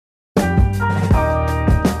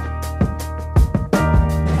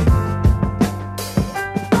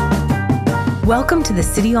Welcome to the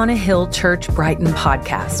City on a Hill Church Brighton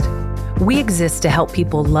podcast. We exist to help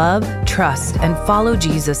people love, trust, and follow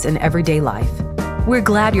Jesus in everyday life. We're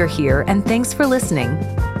glad you're here, and thanks for listening.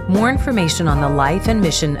 More information on the life and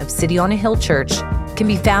mission of City on a Hill Church can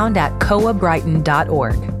be found at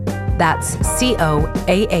coahbrighton.org. That's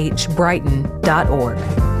COAH Brighton.org.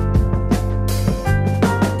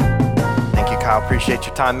 Thank you, Kyle. Appreciate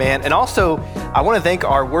your time, man. And also, I want to thank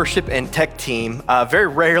our worship and tech team. Very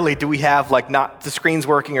rarely do we have not the screens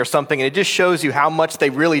working or something, and it just shows you how much they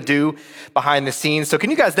really do behind the scenes. So can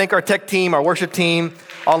you guys thank our tech team, our worship team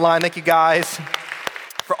online? Thank you guys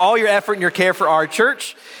for all your effort and your care for our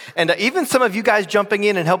church. And even some of you guys jumping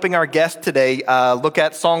in and helping our guests today look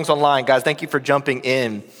at songs online. Guys, thank you for jumping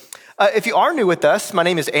in. If you are new with us, my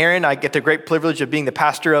name is Aaron. I get the great privilege of being the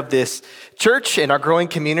pastor of this church in our growing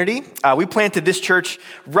community. We planted this church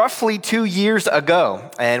roughly 2 years ago,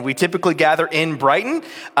 and we typically gather in Brighton,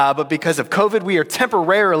 but because of COVID, we are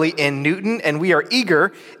temporarily in Newton, and we are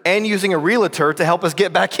eager and using a realtor to help us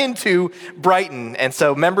get back into Brighton. And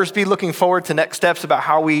so members, be looking forward to next steps about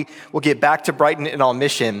how we will get back to Brighton and on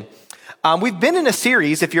mission. We've been in a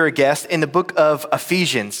series, if you're a guest, in the book of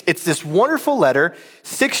Ephesians. It's this wonderful letter,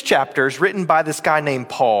 6 chapters, written by this guy named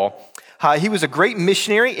Paul. He was a great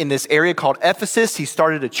missionary in this area called Ephesus. He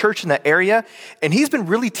started a church in that area, and he's been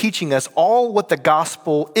really teaching us all what the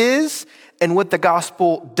gospel is and what the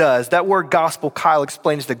gospel does. That word gospel, Kyle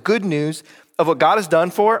explains the good news of what God has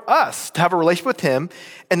done for us, to have a relationship with him,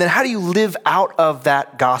 and then how do you live out of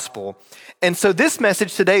that gospel? And so this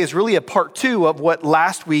message today is really a part 2 of what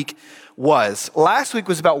last week was. Last week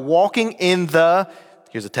was about walking in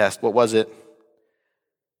here's a test, what was it?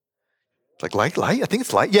 It's light? I think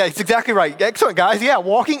it's light. Yeah, it's exactly right. Excellent, guys. Yeah,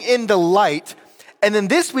 walking in the light. And then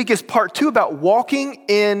this week is part 2 about walking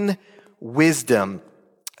in wisdom.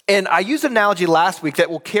 And I used an analogy last week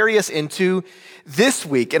that will carry us into this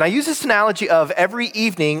week. And I use this analogy of every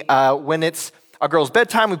evening when it's our girls'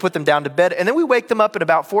 bedtime, we put them down to bed, and then we wake them up in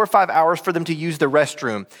about 4 or 5 hours for them to use the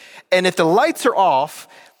restroom. And if the lights are off,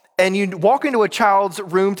 and you walk into a child's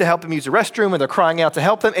room to help them use the restroom, and they're crying out to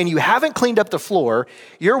help them, and you haven't cleaned up the floor,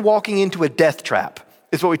 you're walking into a death trap,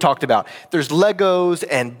 is what we talked about. There's Legos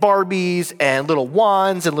and Barbies and little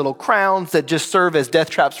wands and little crowns that just serve as death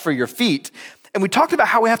traps for your feet. And we talked about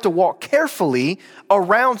how we have to walk carefully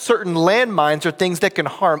around certain landmines or things that can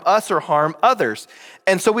harm us or harm others.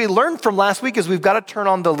 And so we learned from last week is we've got to turn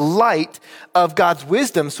on the light of God's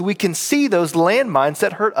wisdom so we can see those landmines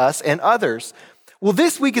that hurt us and others. Well,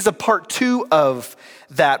 this week is a part 2 of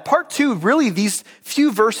that. Part 2, really these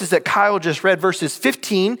few verses that Kyle just read, verses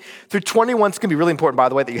 15 through 21. It's going to be really important, by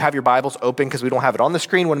the way, that you have your Bibles open because we don't have it on the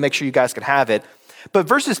screen. We want to make sure you guys can have it. But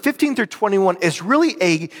verses 15 through 21 is really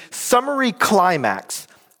a summary climax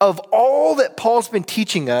of all that Paul's been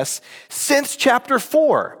teaching us since chapter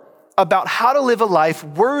 4 about how to live a life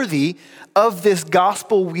worthy of this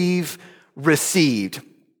gospel we've received.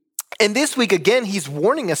 And this week, again, he's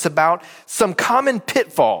warning us about some common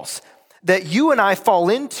pitfalls that you and I fall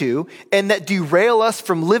into and that derail us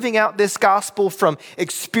from living out this gospel, from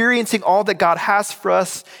experiencing all that God has for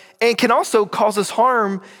us, and can also cause us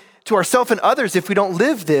harm to ourselves and others if we don't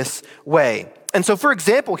live this way. And so, for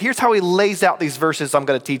example, here's how he lays out these verses I'm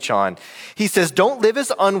going to teach on. He says, don't live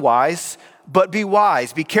as unwise, but be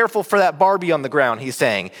wise. Be careful for that Barbie on the ground, he's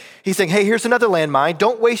saying. He's saying, hey, here's another landmine.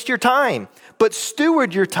 Don't waste your time, but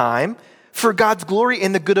steward your time for God's glory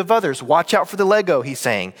and the good of others. Watch out for the Lego, he's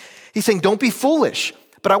saying. He's saying, don't be foolish,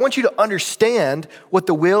 but I want you to understand what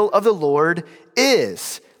the will of the Lord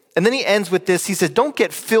is. And then he ends with this. He says, don't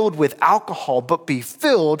get filled with alcohol, but be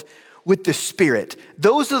filled with the Spirit.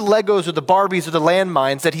 Those are the Legos or the Barbies or the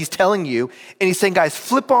landmines that he's telling you. And he's saying, guys,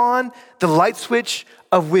 flip on the light switch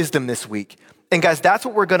of wisdom this week. And guys, that's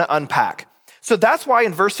what we're going to unpack. So that's why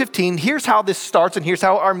in verse 15, here's how this starts, and here's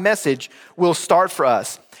how our message will start for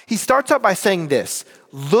us. He starts out by saying this: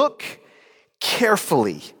 look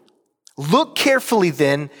carefully. Look carefully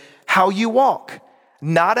then how you walk,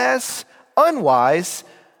 not as unwise,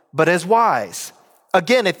 but as wise.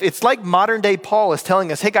 Again, if it's like modern day Paul is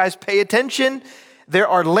telling us, hey guys, pay attention. There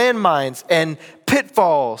are landmines and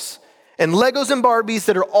pitfalls and Legos and Barbies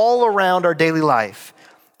that are all around our daily life.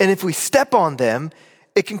 And if we step on them,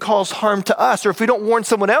 it can cause harm to us. Or if we don't warn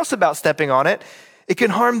someone else about stepping on it, it can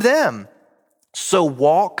harm them. So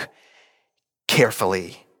walk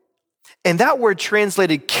carefully. And that word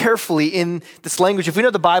translated carefully in this language, if we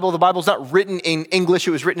know the Bible's not written in English,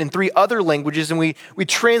 it was written in 3 other languages, and we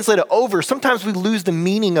translate it over. Sometimes we lose the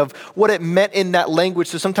meaning of what it meant in that language.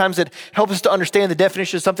 So sometimes it helps us to understand the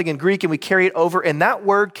definition of something in Greek, and we carry it over. And that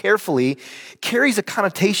word carefully carries a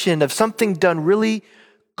connotation of something done really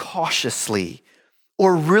cautiously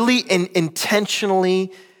or really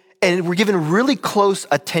intentionally, and we're given really close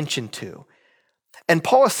attention to. And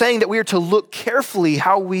Paul is saying that we are to look carefully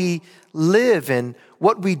how we live and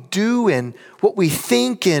what we do and what we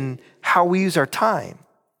think and how we use our time.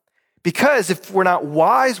 Because if we're not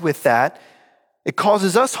wise with that, it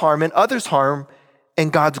causes us harm and others harm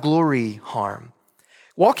and God's glory harm.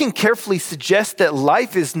 Walking carefully suggests that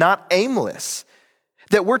life is not aimless,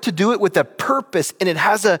 that we're to do it with a purpose and it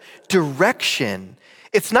has a direction.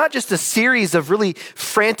 It's not just a series of really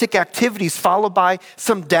frantic activities followed by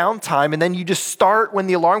some downtime and then you just start when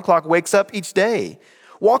the alarm clock wakes up each day.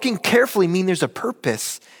 Walking carefully means there's a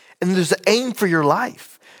purpose and there's an aim for your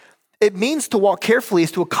life. It means to walk carefully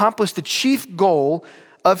is to accomplish the chief goal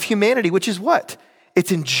of humanity, which is what?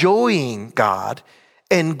 It's enjoying God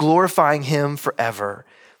and glorifying Him forever.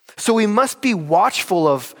 So we must be watchful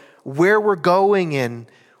of where we're going and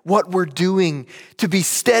what we're doing, to be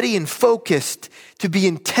steady and focused, to be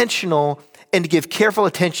intentional, and to give careful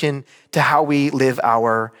attention to how we live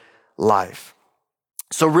our life.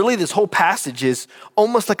 So really this whole passage is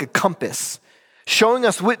almost like a compass, showing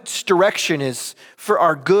us which direction is for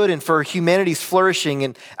our good and for humanity's flourishing.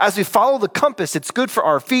 And as we follow the compass, it's good for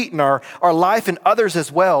our feet and our life and others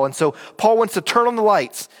as well. And so Paul wants to turn on the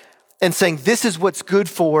lights and saying, this is what's good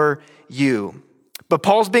for you. But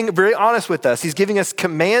Paul's being very honest with us. He's giving us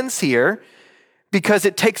commands here because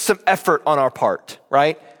it takes some effort on our part,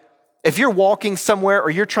 right? If you're walking somewhere or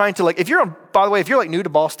you're trying to by the way, if you're new to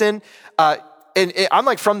Boston, and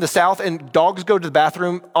I'm from the South and dogs go to the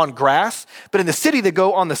bathroom on grass, but in the city they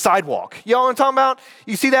go on the sidewalk. You know what I'm talking about?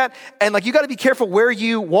 You see that? And you got to be careful where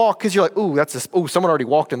you walk because you're someone already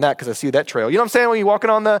walked in that because I see that trail. You know what I'm saying? When you're walking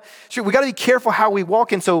on the street, we got to be careful how we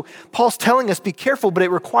walk. And so Paul's telling us be careful, but it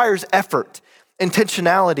requires effort,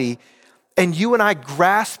 intentionality, and you and I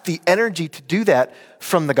grasp the energy to do that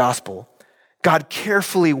from the gospel. God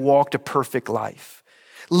carefully walked a perfect life,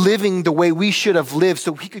 living the way we should have lived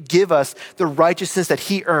so He could give us the righteousness that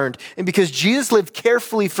He earned. And because Jesus lived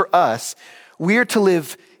carefully for us, we are to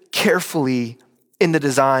live carefully in the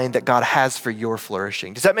design that God has for your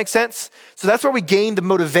flourishing. Does that make sense? So that's where we gain the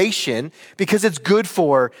motivation because it's good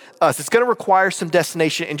for us. It's going to require some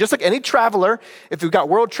destination. And just like any traveler, if we've got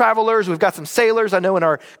world travelers, we've got some sailors. I know in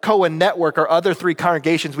our Cohen network, our other 3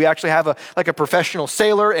 congregations, we actually have a professional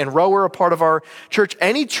sailor and rower, a part of our church.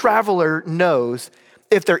 Any traveler knows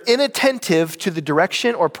if they're inattentive to the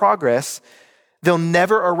direction or progress, they'll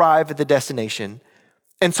never arrive at the destination.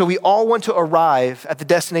 And so we all want to arrive at the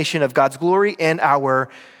destination of God's glory and our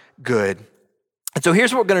good. And so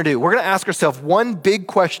here's what we're going to do. We're going to ask ourselves one big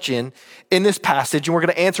question in this passage, and we're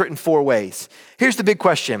going to answer it in 4 ways. Here's the big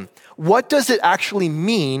question. What does it actually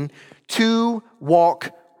mean to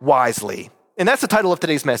walk wisely? And that's the title of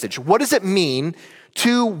today's message. What does it mean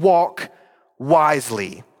to walk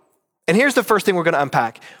wisely? And here's the first thing we're going to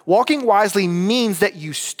unpack. Walking wisely means that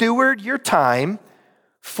you steward your time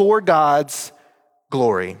for God's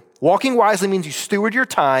glory. Walking wisely means you steward your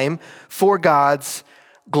time for God's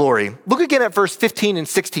glory. Look again at verse 15 and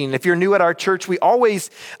 16. If you're new at our church, we always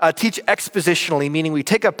teach expositionally, meaning we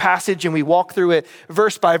take a passage and we walk through it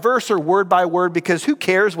verse by verse or word by word, because who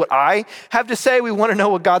cares what I have to say? We want to know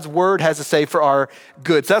what God's word has to say for our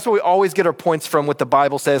good. So that's where we always get our points from, what the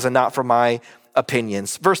Bible says and not from my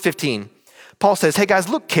opinions. Verse 15, Paul says, hey guys,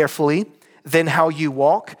 look carefully then how you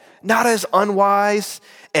walk, not as unwise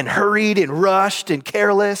and hurried and rushed and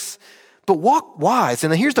careless, but walk wise.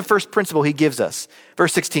 And then here's the first principle he gives us.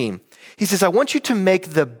 Verse 16, he says, I want you to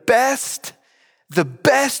make the best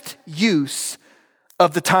use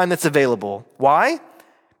of the time that's available. Why?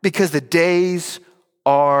 Because the days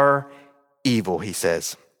are evil, he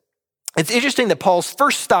says. It's interesting that Paul's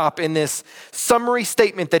first stop in this summary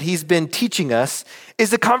statement that he's been teaching us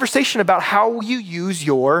is a conversation about how you use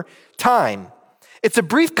your time. It's a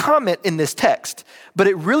brief comment in this text, but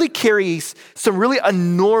it really carries some really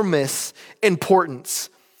enormous importance.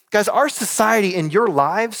 Guys, our society and your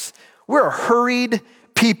lives, we're a hurried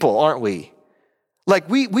people, aren't we?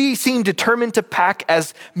 We seem determined to pack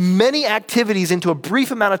as many activities into a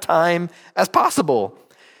brief amount of time as possible,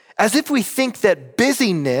 as if we think that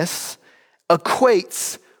busyness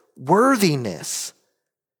equates worthiness,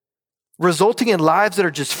 resulting in lives that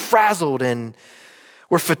are just frazzled and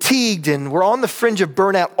we're fatigued and we're on the fringe of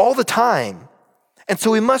burnout all the time. And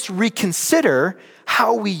so we must reconsider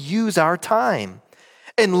how we use our time.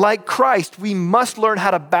 And like Christ, we must learn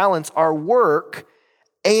how to balance our work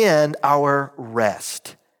and our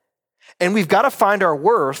rest. And we've got to find our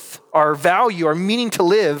worth, our value, our meaning to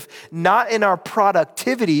live, not in our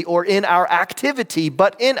productivity or in our activity,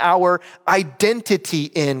 but in our identity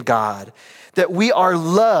in God. That we are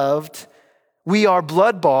loved, we are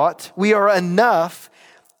blood-bought, we are enough,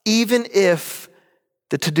 even if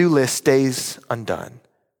the to-do list stays undone.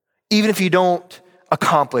 Even if you don't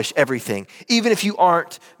accomplish everything, even if you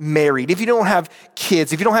aren't married, if you don't have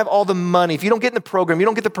kids, if you don't have all the money, if you don't get in the program, you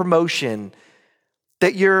don't get the promotion,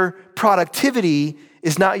 that your productivity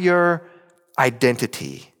is not your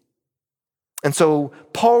identity. And so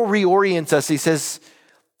Paul reorients us. He says,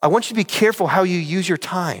 I want you to be careful how you use your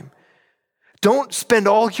time. Don't spend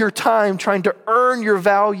all your time trying to earn your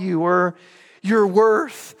value or your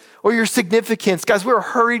worth or your significance. Guys, we're a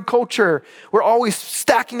hurried culture. We're always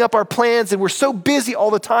stacking up our plans and we're so busy all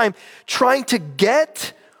the time trying to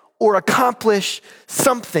get or accomplish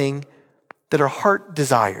something that our heart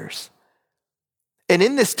desires. And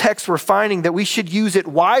in this text, we're finding that we should use it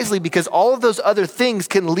wisely because all of those other things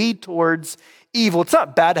can lead towards evil. It's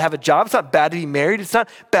not bad to have a job. It's not bad to be married. It's not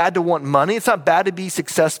bad to want money. It's not bad to be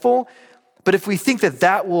successful. But if we think that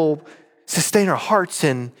that will sustain our hearts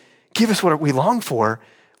and give us what we long for,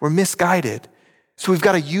 we're misguided. So we've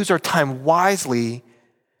got to use our time wisely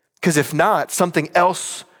because if not, something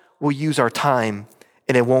else will use our time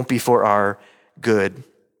and it won't be for our good.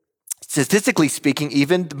 Statistically speaking,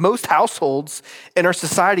 even most households in our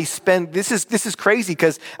society spend, this is crazy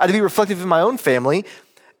because I had to be reflective in my own family.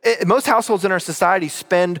 Most households in our society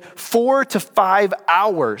spend 4 to 5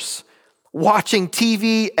 hours watching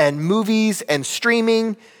TV and movies and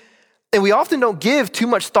streaming. And we often don't give too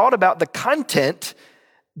much thought about the content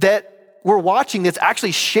that we're watching that's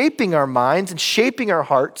actually shaping our minds and shaping our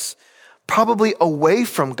hearts, probably away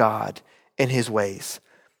from God and his ways.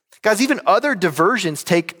 Guys, even other diversions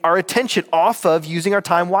take our attention off of using our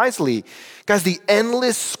time wisely. Guys, the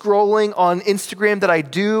endless scrolling on Instagram that I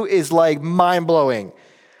do is like mind-blowing.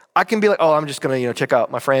 I can be like, oh, I'm just gonna, check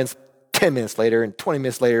out my friends 10 minutes later and 20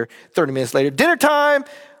 minutes later, 30 minutes later, dinner time,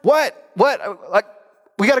 what? Like,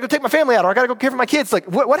 we gotta go take my family out or I gotta go care for my kids. Like,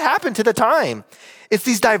 what happened to the time? It's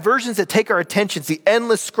these diversions that take our attention, the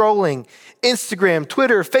endless scrolling, Instagram,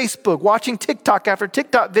 Twitter, Facebook, watching TikTok after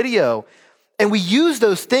TikTok video. And we use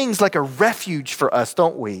those things like a refuge for us,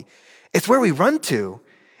 don't we? It's where we run to.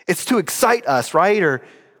 It's to excite us, right? Or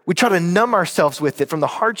we try to numb ourselves with it from the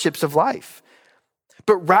hardships of life.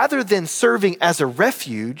 But rather than serving as a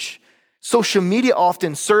refuge, social media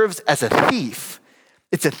often serves as a thief.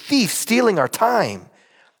 It's a thief stealing our time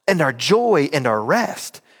and our joy and our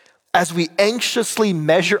rest as we anxiously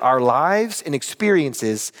measure our lives and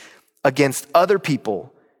experiences against other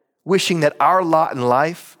people, wishing that our lot in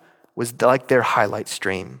life was like their highlight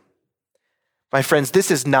stream. My friends, this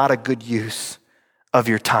is not a good use of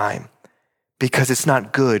your time because it's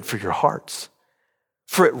not good for your hearts.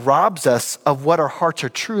 For it robs us of what our hearts are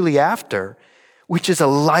truly after, which is a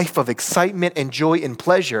life of excitement and joy and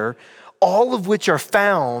pleasure, all of which are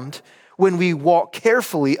found when we walk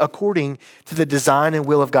carefully according to the design and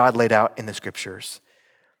will of God laid out in the scriptures.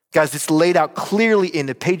 Guys, it's laid out clearly in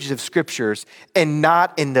the pages of scriptures and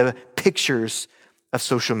not in the pictures of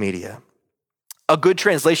social media. A good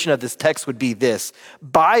translation of this text would be this: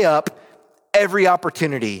 buy up every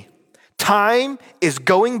opportunity. Time is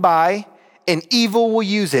going by and evil will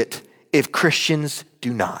use it if Christians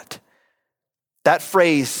do not. That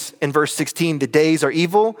phrase in verse 16, the days are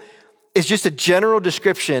evil, is just a general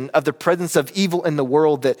description of the presence of evil in the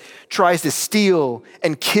world that tries to steal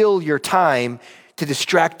and kill your time to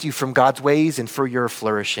distract you from God's ways and for your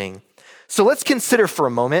flourishing. So let's consider for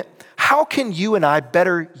a moment, how can you and I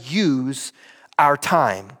better use our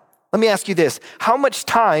time? Let me ask you this. How much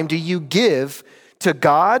time do you give to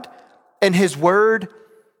God and his word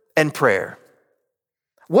and prayer?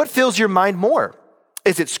 What fills your mind more?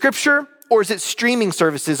 Is it scripture or is it streaming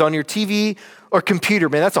services on your TV or computer?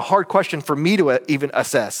 Man, that's a hard question for me to even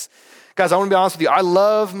assess. Guys, I want to be honest with you. I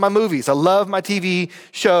love my movies. I love my TV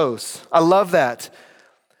shows. I love that.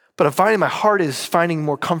 But I'm finding my heart is finding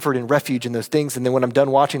more comfort and refuge in those things. And then when I'm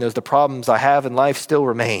done watching those, the problems I have in life still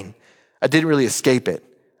remain. I didn't really escape it.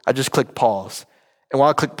 I just clicked pause. And while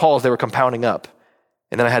I clicked pause, they were compounding up.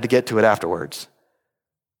 And then I had to get to it afterwards.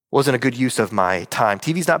 Wasn't a good use of my time.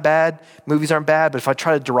 TV's not bad. Movies aren't bad. But if I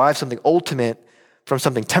try to derive something ultimate from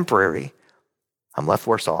something temporary, I'm left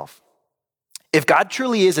worse off. If God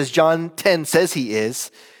truly is, as John 10 says he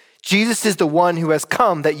is, Jesus is the one who has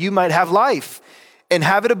come that you might have life and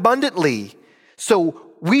have it abundantly. So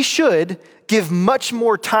we should give much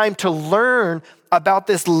more time to learn about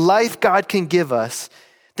this life God can give us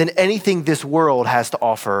than anything this world has to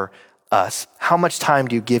offer us. How much time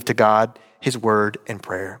do you give to God, his word, and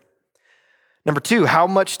prayer? Number two, how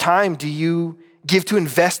much time do you give to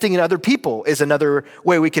investing in other people is another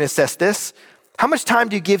way we can assess this. How much time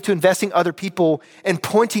do you give to investing other people and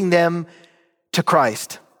pointing them to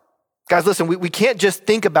Christ? Guys, listen, we can't just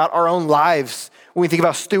think about our own lives when we think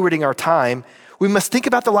about stewarding our time. We must think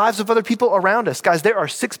about the lives of other people around us. Guys, there are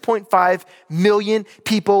 6.5 million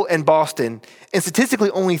people in Boston, and statistically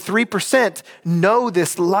only 3% know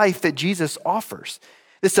this life that Jesus offers,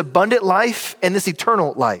 this abundant life and this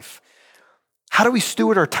eternal life. How do we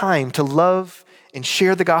steward our time to love and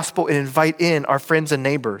share the gospel and invite in our friends and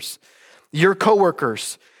neighbors? Your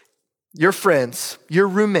coworkers, your friends, your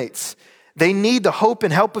roommates, they need the hope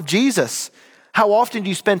and help of Jesus. How often do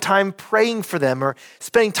you spend time praying for them or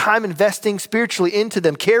spending time investing spiritually into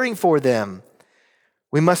them, caring for them?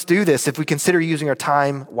 We must do this if we consider using our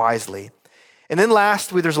time wisely. And then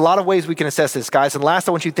last, there's a lot of ways we can assess this, guys. And last,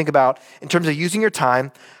 I want you to think about, in terms of using your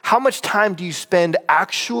time, how much time do you spend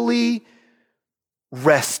actually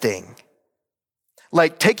resting?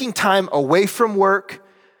 Like taking time away from work,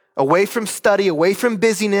 away from study, away from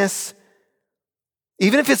busyness.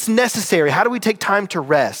 Even if it's necessary, how do we take time to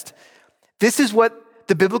rest? This is what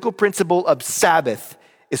the biblical principle of Sabbath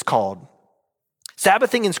is called.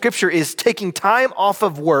 Sabbathing in Scripture is taking time off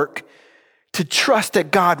of work to trust that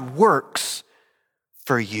God works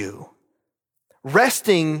for you.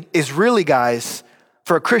 Resting is really, guys,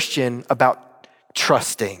 for a Christian about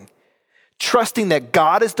trusting. Trusting that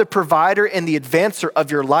God is the provider and the advancer of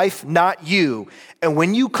your life, not you. And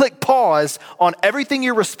when you click pause on everything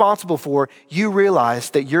you're responsible for, you realize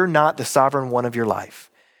that you're not the sovereign one of your life.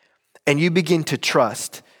 And you begin to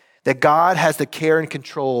trust that God has the care and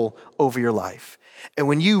control over your life. And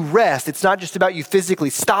when you rest, it's not just about you physically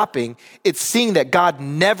stopping, it's seeing that God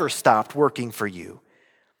never stopped working for you.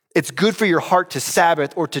 It's good for your heart to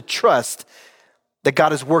Sabbath or to trust that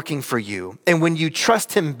God is working for you. And when you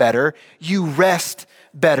trust him better, you rest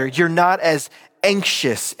better. You're not as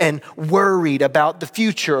anxious and worried about the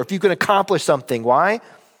future or if you can accomplish something. Why?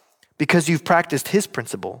 Because you've practiced his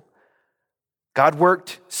principle. God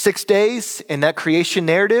worked 6 days in that creation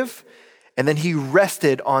narrative, and then he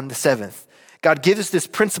rested on the seventh. God gives us this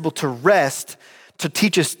principle to rest, to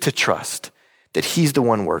teach us to trust that he's the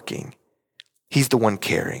one working. He's the one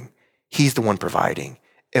caring. He's the one providing.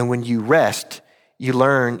 And when you rest, you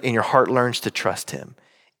learn, and your heart learns to trust him,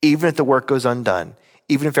 even if the work goes undone,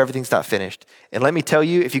 even if everything's not finished. And let me tell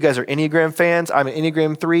you, if you guys are Enneagram fans, I'm an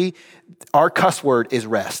Enneagram 3, our cuss word is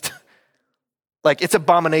rest. Like, it's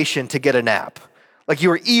abomination to get a nap. Like, you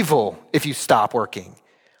are evil if you stop working.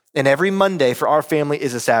 And every Monday for our family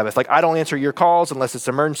is a Sabbath. Like, I don't answer your calls unless it's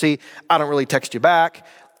an emergency. I don't really text you back.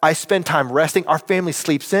 I spend time resting. Our family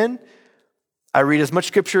sleeps in. I read as much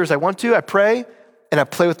scripture as I want to. I pray, and I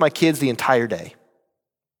play with my kids the entire day.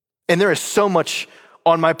 And there is so much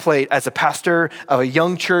on my plate as a pastor of a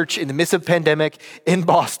young church in the midst of a pandemic in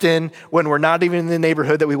Boston when we're not even in the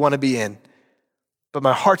neighborhood that we want to be in. But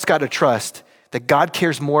my heart's got to trust that God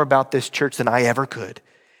cares more about this church than I ever could.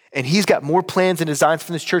 And he's got more plans and designs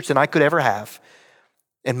for this church than I could ever have.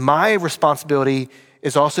 And my responsibility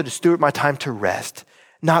is also to steward my time to rest,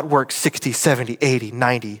 not work 60, 70, 80,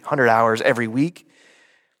 90, 100 hours every week.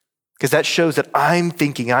 Because that shows that I'm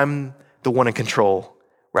thinking I'm the one in control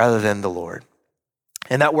rather than the Lord.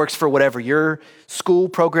 And that works for whatever your school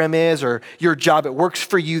program is or your job. It works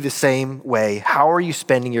for you the same way. How are you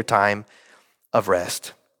spending your time of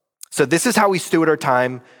rest? So this is how we steward our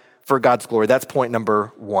time for God's glory. That's point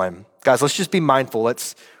number one. Guys, let's just be mindful.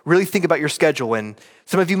 Let's really think about your schedule. And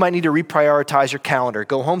some of you might need to reprioritize your calendar.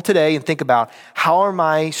 Go home today and think about, how am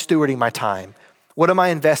I stewarding my time? What am I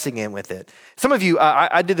investing in with it? Some of you,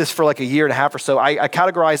 I did this for like a year and a half or so. I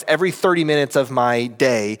categorized every 30 minutes of my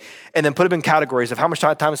day and then put them in categories of how much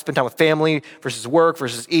time I spend time with family versus work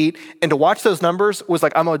versus eat. And to watch those numbers was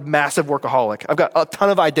like, I'm a massive workaholic. I've got a ton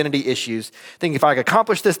of identity issues. Thinking if I could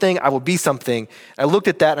accomplish this thing, I will be something. I looked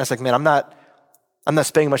at that and I was like, man, I'm not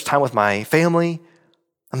spending much time with my family.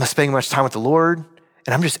 I'm not spending much time with the Lord.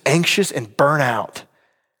 And I'm just anxious and burnt out.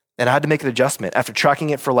 And I had to make an adjustment after tracking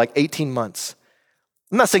it for like 18 months.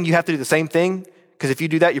 I'm not saying you have to do the same thing, because if you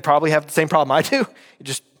do that, you probably have the same problem I do. You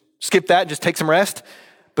just skip that and just take some rest.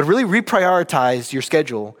 But really reprioritize your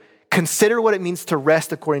schedule. Consider what it means to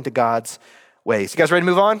rest according to God's ways. You guys ready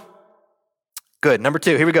to move on? Good. Number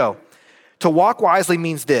 2, here we go. To walk wisely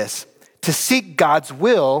means this: to seek God's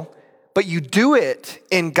will, but you do it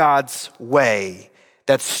in God's way.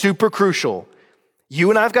 That's super crucial. You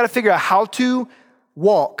and I have got to figure out how to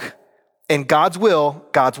walk in God's will,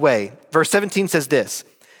 God's way. Verse 17 says this: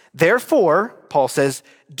 therefore, Paul says,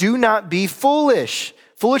 do not be foolish.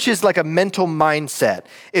 Foolish is like a mental mindset.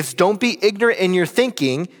 It's don't be ignorant in your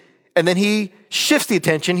thinking. And then he shifts the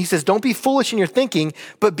attention. He says, don't be foolish in your thinking,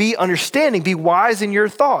 but be understanding, be wise in your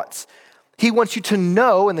thoughts. He wants you to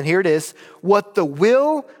know, and then here it is, what the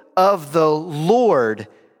will of the Lord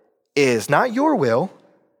is. Not your will,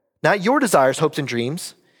 not your desires, hopes, and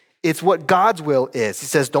dreams. It's what God's will is. He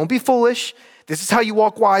says, don't be foolish. This is how you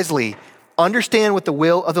walk wisely. Understand what the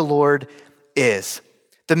will of the Lord is.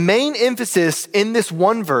 The main emphasis in this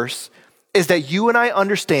one verse is that you and I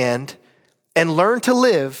understand and learn to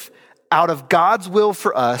live out of God's will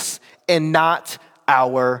for us and not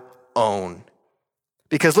our own.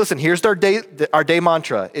 Because listen, here's our day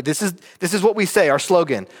mantra. This is what we say, our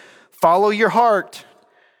slogan. Follow your heart,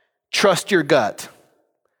 trust your gut.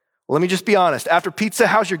 Well, let me just be honest. After pizza,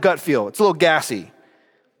 how's your gut feel? It's a little gassy.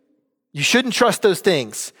 You shouldn't trust those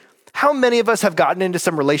things. How many of us have gotten into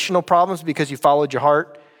some relational problems because you followed your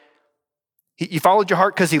heart? You followed your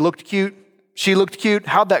heart because he looked cute, she looked cute.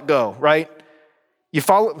 How'd that go, right? You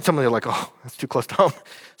follow, some of you are like, oh, that's too close to home.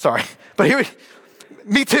 Sorry. But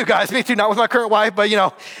me too, guys, me too. Not with my current wife, but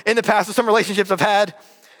in the past with some relationships I've had.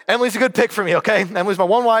 Emily's a good pick for me, okay? Emily's my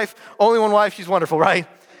one wife, only one wife. She's wonderful, right?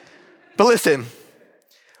 But listen,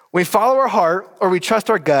 when we follow our heart or we trust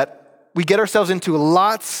our gut, we get ourselves into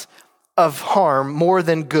lots of harm more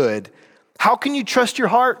than good. How can you trust your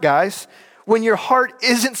heart, guys, when your heart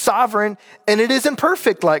isn't sovereign and it isn't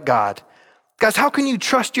perfect like God? Guys, how can you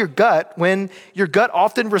trust your gut when your gut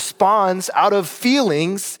often responds out of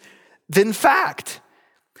feelings than fact?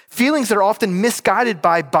 Feelings that are often misguided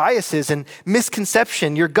by biases and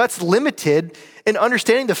misconception. Your gut's limited in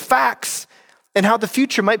understanding the facts and how the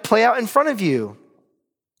future might play out in front of you.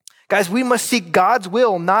 Guys, we must seek God's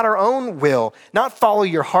will, not our own will. Not follow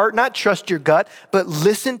your heart, not trust your gut, but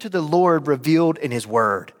listen to the Lord revealed in his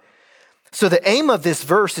word. So the aim of this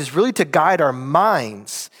verse is really to guide our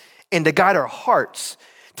minds and to guide our hearts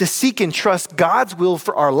to seek and trust God's will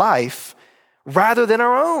for our life rather than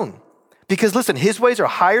our own. Because listen, his ways are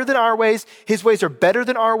higher than our ways. His ways are better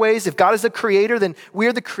than our ways. If God is the creator, then we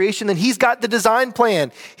are the creation. Then he's got the design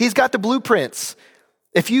plan. He's got the blueprints.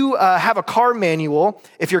 If you have a car manual,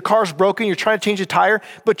 if your car's broken, you're trying to change a tire,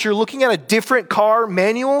 but you're looking at a different car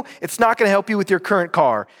manual, it's not going to help you with your current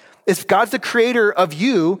car. If God's the creator of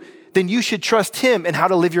you, then you should trust him in how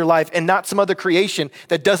to live your life and not some other creation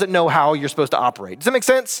that doesn't know how you're supposed to operate. Does that make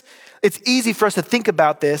sense? It's easy for us to think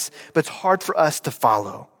about this, but it's hard for us to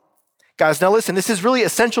follow. Guys, now listen, this is really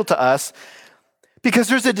essential to us because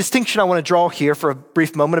there's a distinction I want to draw here for a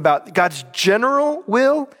brief moment about God's general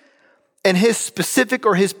will and his specific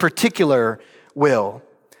or his particular will.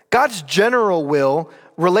 God's general will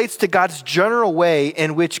relates to God's general way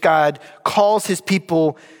in which God calls his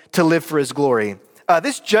people to live for his glory.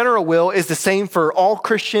 This general will is the same for all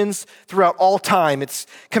Christians throughout all time. It's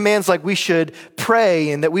commands like we should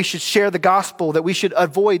pray and that we should share the gospel, that we should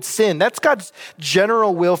avoid sin. That's God's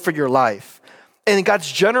general will for your life. And God's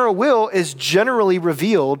general will is generally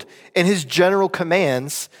revealed in his general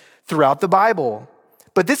commands throughout the Bible.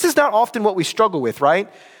 But this is not often what we struggle with, right?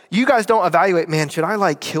 You guys don't evaluate, man, should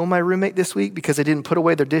I kill my roommate this week because they didn't put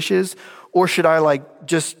away their dishes? Or should I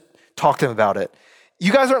just talk to them about it?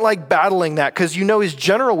 You guys aren't battling that because his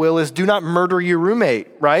general will is do not murder your roommate,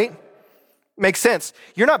 right? Makes sense.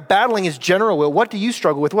 You're not battling his general will. What do you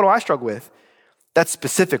struggle with? What do I struggle with? That's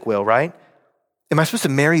specific will, right? Am I supposed to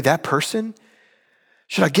marry that person?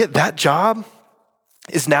 Should I get that job?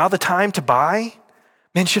 Is now the time to buy?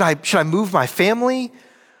 Man, should I move my family?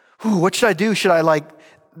 What should I do? Should I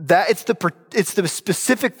that? It's the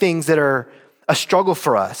specific things that are a struggle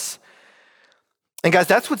for us. And guys,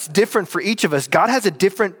 that's what's different for each of us. God has a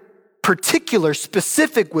different particular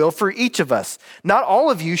specific will for each of us. Not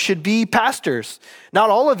all of you should be pastors.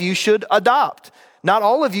 Not all of you should adopt. Not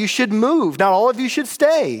all of you should move. Not all of you should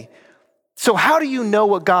stay. So how do you know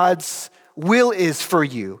what God's will is for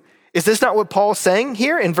you? Is this not what Paul's saying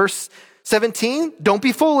here in verse 17? Don't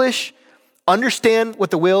be foolish. Understand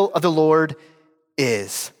what the will of the Lord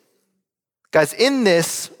is. Guys, in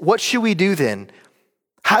this, what should we do then?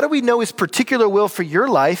 How do we know his particular will for your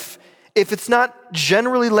life if it's not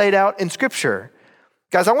generally laid out in Scripture?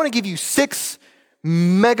 Guys, I want to give you 6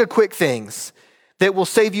 mega quick things that will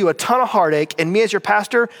save you a ton of heartache, and me as your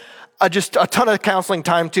pastor, just a ton of counseling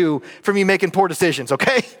time too for me making poor decisions,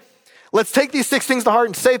 okay? Let's take these 6 things to heart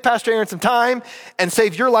and save Pastor Aaron some time and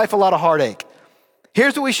save your life a lot of heartache.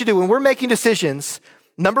 Here's what we should do when we're making decisions.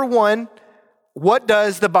 Number 1, what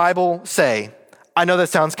does the Bible say? I know that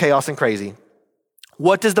sounds chaos and crazy.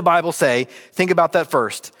 What does the Bible say? Think about that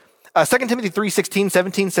first. 2 Timothy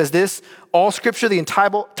 3:16-17 says this: all scripture, the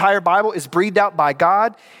entire Bible, is breathed out by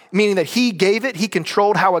God, meaning that he gave it, he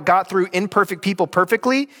controlled how it got through imperfect people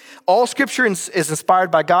perfectly. All scripture is inspired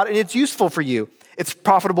by God, and it's useful for you. It's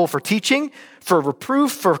profitable for teaching, for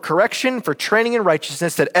reproof, for correction, for training in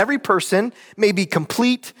righteousness, that every person may be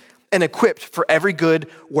complete and equipped for every good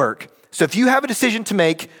work. So if you have a decision to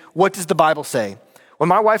make, what does the Bible say? When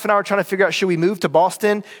my wife and I were trying to figure out, should we move to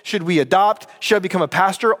Boston? Should we adopt? Should I become a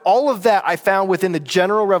pastor? All of that I found within the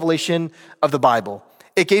general revelation of the Bible.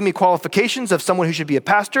 It gave me qualifications of someone who should be a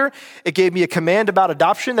pastor. It gave me a command about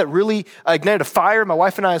adoption that really ignited a fire in my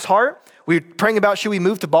wife and I's heart. We were praying about, should we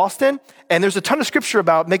move to Boston? And there's a ton of scripture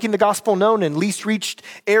about making the gospel known in least reached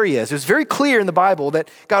areas. It was very clear in the Bible that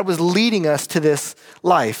God was leading us to this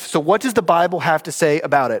life. So what does the Bible have to say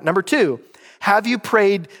about it? Number 2, have you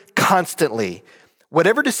prayed constantly?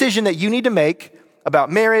 Whatever decision that you need to make about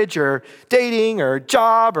marriage or dating or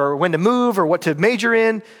job or when to move or what to major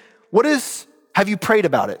in, have you prayed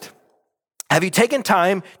about it? Have you taken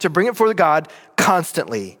time to bring it before God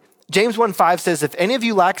constantly? James 1:5 says, if any of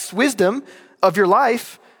you lacks wisdom of your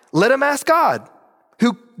life, let him ask God,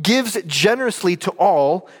 who gives generously to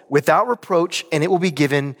all without reproach, and it will be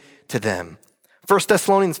given to them. 1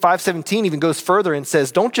 Thessalonians 5:17 even goes further and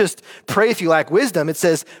says, don't just pray if you lack wisdom. It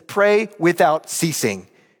says, pray without ceasing,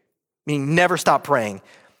 meaning never stop praying.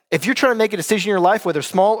 If you're trying to make a decision in your life, whether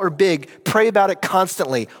small or big, pray about it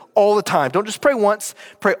constantly, all the time. Don't just pray once,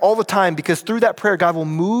 pray all the time, because through that prayer, God will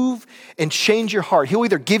move and change your heart. He'll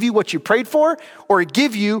either give you what you prayed for or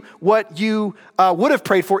give you what you would have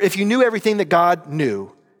prayed for if you knew everything that God knew.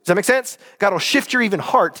 Does that make sense? God will shift your even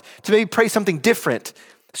heart to maybe pray something different.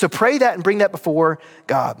 So pray that and bring that before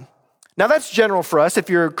God. Now that's general for us. If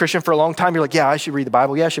you're a Christian for a long time, you're like, yeah, I should read the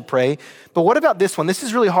Bible. Yeah, I should pray. But what about this one? This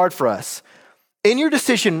is really hard for us. In your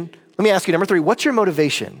decision, let me ask you, number 3, what's your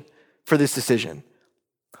motivation for this decision?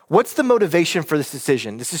 What's the motivation for this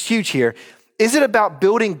decision? This is huge here. Is it about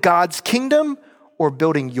building God's kingdom or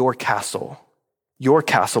building your castle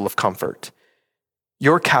of comfort,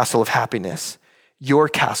 your castle of happiness, your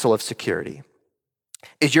castle of security?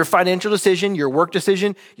 Is your financial decision, your work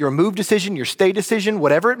decision, your move decision, your stay decision,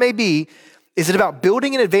 whatever it may be, is it about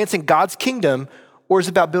building and advancing God's kingdom, or is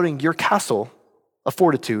it about building your castle of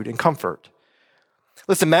fortitude and comfort?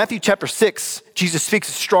 Listen, Matthew chapter 6, Jesus speaks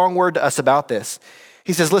a strong word to us about this.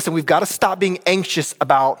 He says, listen, we've got to stop being anxious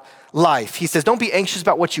about life. He says, don't be anxious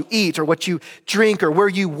about what you eat or what you drink or where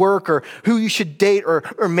you work or who you should date or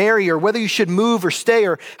marry or whether you should move or stay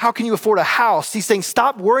or how can you afford a house. He's saying,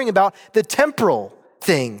 stop worrying about the temporal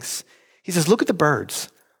things. He says, look at the birds.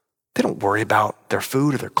 They don't worry about their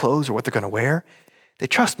food or their clothes or what they're going to wear. They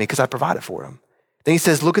trust me because I provided for them. Then he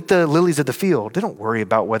says, look at the lilies of the field. They don't worry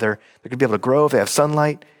about whether they're going to be able to grow if they have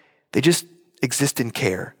sunlight. They just exist in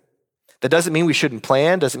care. That doesn't mean we shouldn't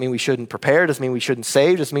plan, doesn't mean we shouldn't prepare, doesn't mean we shouldn't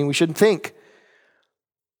save, doesn't mean we shouldn't think.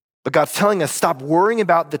 But God's telling us, stop worrying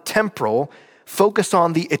about the temporal, focus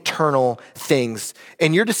on the eternal things.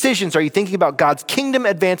 In your decisions, are you thinking about God's kingdom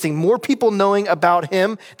advancing, more people knowing about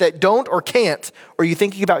him that don't or can't? Or are you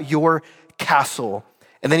thinking about your castle?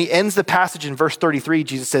 And then he ends the passage in verse 33.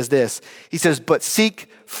 Jesus says this. He says, but seek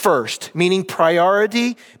first, meaning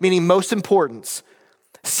priority, meaning most importance.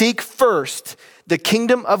 Seek first the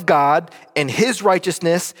kingdom of God and his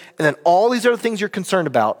righteousness, and then all these other things you're concerned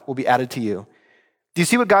about will be added to you. Do you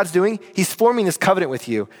see what God's doing? He's forming this covenant with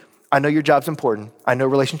you. I know your job's important. I know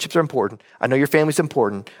relationships are important. I know your family's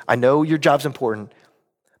important. I know your job's important.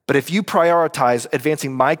 But if you prioritize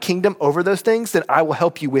advancing my kingdom over those things, then I will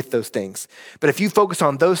help you with those things. But if you focus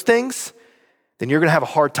on those things, then you're going to have a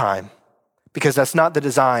hard time because that's not the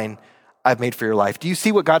design I've made for your life. Do you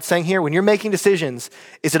see what God's saying here? When you're making decisions,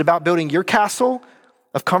 is it about building your castle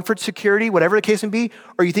of comfort, security, whatever the case may be,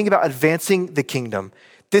 or are you thinking about advancing the kingdom?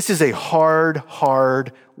 This is a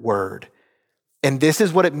hard word. And this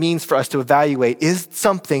is what it means for us to evaluate, is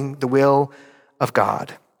something the will of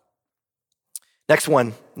God? Next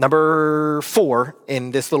one, number 4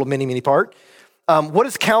 in this little mini part. What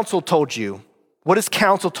has counsel told you? What has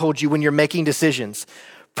counsel told you when you're making decisions?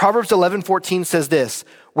 Proverbs 11:14 says this,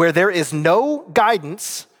 where there is no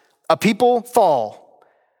guidance, a people fall,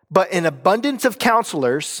 but in abundance of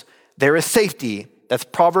counselors, there is safety. That's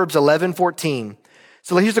Proverbs 11:14.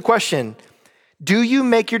 So here's the question. Do you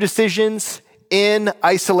make your decisions in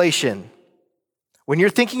isolation? When you're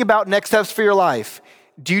thinking about next steps for your life,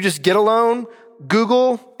 do you just get alone,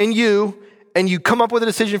 Google and you come up with a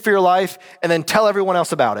decision for your life and then tell everyone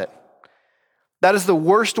else about it? That is the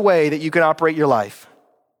worst way that you can operate your life.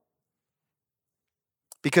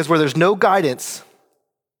 Because where there's no guidance,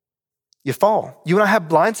 you fall. You and I have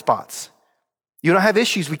blind spots. You don't have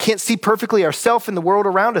issues. We can't see perfectly ourselves in the world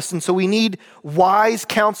around us, and so we need wise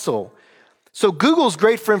counsel. So Google's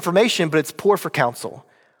great for information, but it's poor for counsel.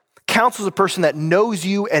 Counsel is a person that knows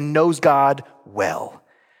you and knows God well.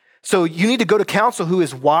 So you need to go to counsel who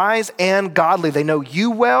is wise and godly. They know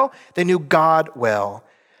you well, they knew God well.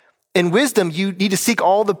 In wisdom, you need to seek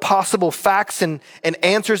all the possible facts and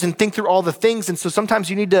answers and think through all the things. And so sometimes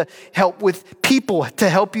you need to help with people to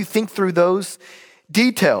help you think through those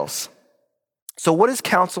details. So what is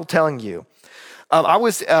counsel telling you? I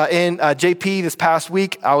was in JP this past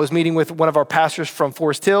week. I was meeting with one of our pastors from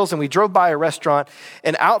Forest Hills, and we drove by a restaurant,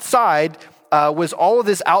 and outside was all of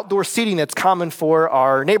this outdoor seating that's common for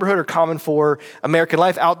our neighborhood or common for American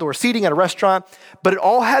life, outdoor seating at a restaurant. But it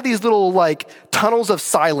all had these little like tunnels of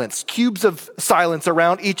silence, cubes of silence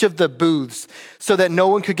around each of the booths so that no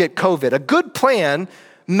one could get COVID. A good plan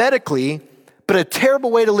medically, but a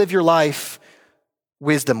terrible way to live your life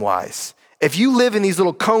wisdom-wise. If you live in these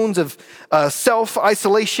little cones of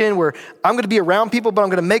self-isolation where I'm going to be around people, but I'm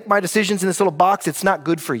going to make my decisions in this little box, it's not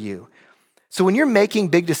good for you. So when you're making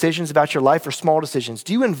big decisions about your life or small decisions,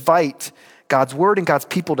 do you invite God's word and God's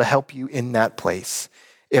people to help you in that place?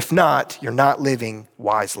 If not, you're not living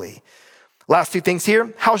wisely. Last two things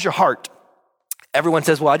here. How's your heart? Everyone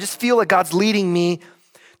says, well, I just feel like God's leading me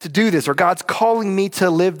to do this, or God's calling me to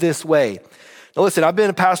live this way. Now listen, I've been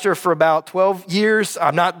a pastor for about 12 years.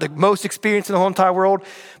 I'm not the most experienced in the whole entire world,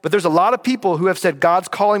 but there's a lot of people who have said, God's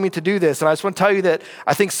calling me to do this. And I just want to tell you that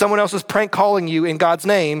I think someone else is prank calling you in God's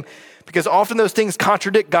name, because often those things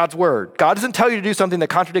contradict God's word. God doesn't tell you to do something that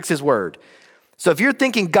contradicts his word. So if you're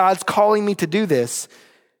thinking God's calling me to do this,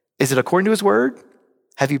 is it according to his word?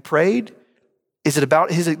 Have you prayed? Is it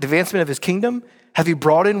about his advancement of his kingdom? Have you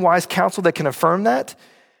brought in wise counsel that can affirm that?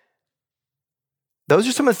 Those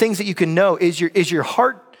are some of the things that you can know. Is your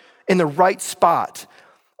heart in the right spot?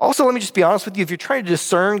 Also, let me just be honest with you. If you're trying to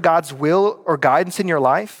discern God's will or guidance in your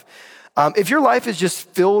life, if your life is just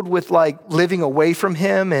filled with like living away from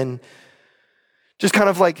him and just kind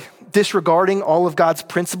of like disregarding all of God's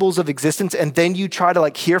principles of existence, and then you try to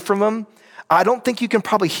like hear from him, I don't think you can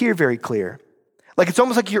probably hear very clear. Like it's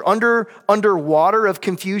almost like you're underwater of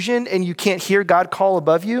confusion and you can't hear God call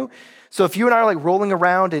above you. So if you and I are like rolling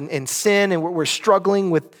around in sin and we're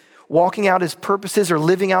struggling with walking out his purposes or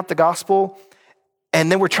living out the gospel,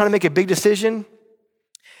 and then we're trying to make a big decision,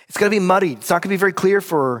 it's going to be muddied. It's not going to be very clear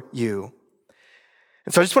for you.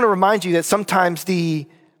 And so I just want to remind you that sometimes the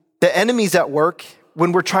enemy's at work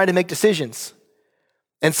when we're trying to make decisions.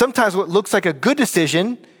 And sometimes what looks like a good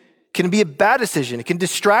decision can be a bad decision. It can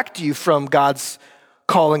distract you from God's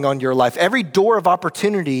calling on your life. Every door of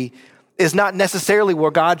opportunity is not necessarily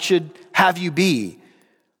where God should have you be.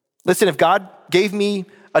 Listen, if God gave me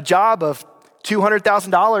a job of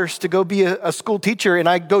 $200,000 to go be a school teacher and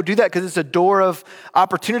I go do that because it's a door of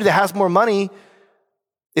opportunity that has more money,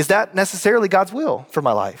 is that necessarily God's will for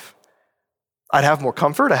my life? I'd have more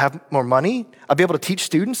comfort, I'd have more money, I'd be able to teach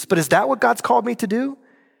students, but is that what God's called me to do?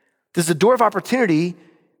 Because the door of opportunity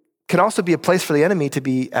can also be a place for the enemy to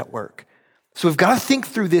be at work. So we've got to think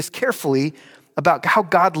through this carefully about how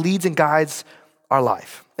God leads and guides our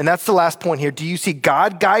life. And that's the last point here. Do you see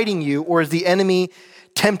God guiding you, or is the enemy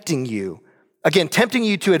tempting you? Again, tempting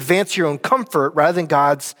you to advance your own comfort rather than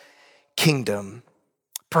God's kingdom.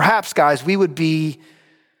 Perhaps, guys, we would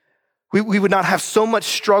not have so much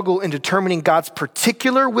struggle in determining God's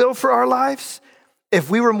particular will for our lives if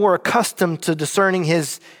we were more accustomed to discerning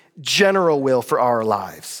his general will for our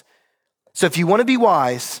lives. So if you want to be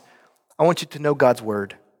wise, I want you to know God's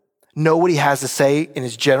word. Know what he has to say in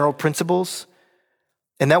his general principles,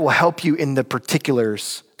 and that will help you in the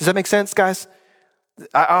particulars. Does that make sense, guys?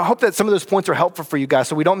 I hope that some of those points are helpful for you guys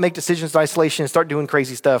so we don't make decisions in isolation and start doing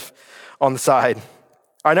crazy stuff on the side. All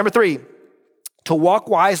right, number 3, to walk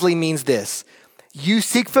wisely means this. You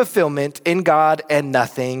seek fulfillment in God and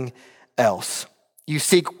nothing else. You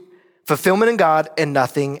seek fulfillment in God and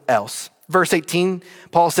nothing else. Verse 18,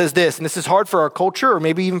 Paul says this, and this is hard for our culture or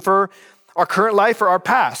maybe even for our current life or our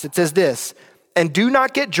past. It says this, and do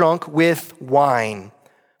not get drunk with wine,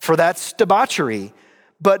 for that's debauchery,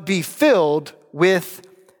 but be filled with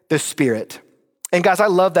the Spirit. And guys, I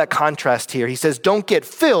love that contrast here. He says, don't get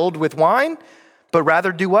filled with wine, but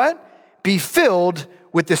rather do what? Be filled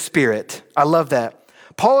with the Spirit. I love that.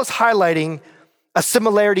 Paul is highlighting a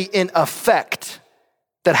similarity in effect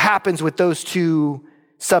that happens with those two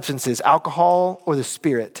substances, alcohol or the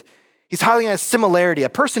Spirit. He's highlighting a similarity. A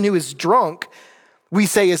person who is drunk, we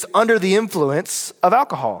say, is under the influence of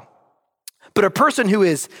alcohol. But a person who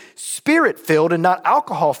is Spirit-filled and not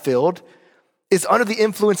alcohol-filled is under the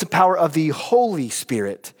influence and power of the Holy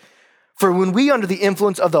Spirit. For when we under the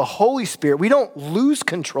influence of the Holy Spirit, we don't lose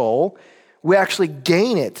control, we actually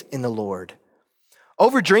gain it in the Lord.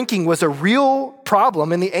 Overdrinking was a real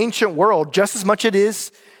problem in the ancient world, just as much as it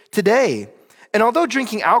is today. And although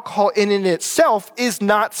drinking alcohol in and itself is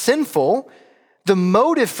not sinful, the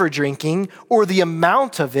motive for drinking or the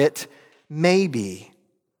amount of it may be.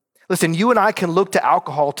 Listen, you and I can look to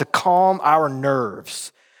alcohol to calm our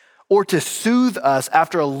nerves or to soothe us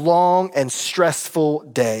after a long and stressful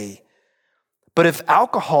day. But if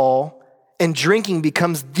alcohol and drinking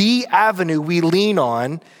becomes the avenue we lean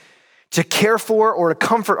on to care for or to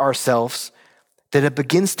comfort ourselves, then it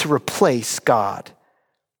begins to replace God.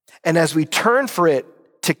 And as we turn for it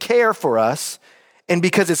to care for us, and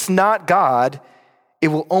because it's not God, it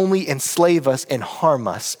will only enslave us and harm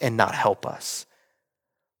us and not help us.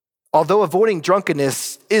 Although avoiding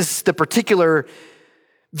drunkenness is the particular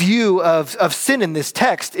view of sin in this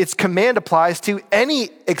text, its command applies to any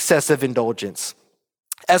excessive indulgence.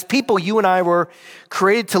 As people, you and I were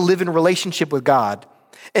created to live in relationship with God.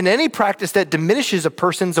 And any practice that diminishes a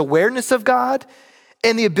person's awareness of God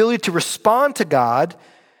and the ability to respond to God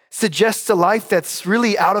suggests a life that's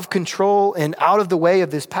really out of control and out of the way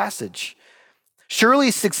of this passage. Surely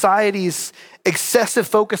society's excessive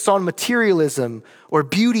focus on materialism or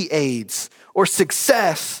beauty aids or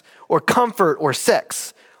success or comfort or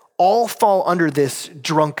sex all fall under this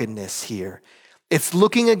drunkenness here. It's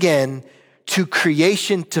looking again to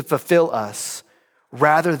creation to fulfill us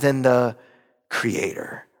rather than the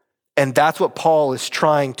Creator. And that's what God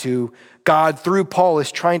through Paul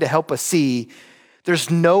is trying to help us see.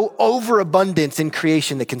 There's no overabundance in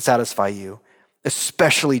creation that can satisfy you,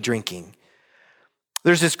 especially drinking.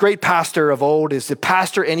 There's this great pastor of old, is a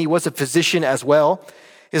pastor, and he was a physician as well.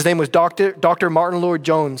 His name was Dr. Martin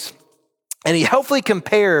Lloyd-Jones. And he helpfully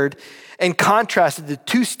compared and contrasted the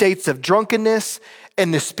two states of drunkenness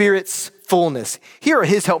and the Spirit's fullness. Here are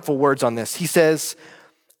his helpful words on this. He says,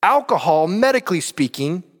 alcohol, medically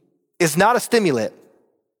speaking, is not a stimulant.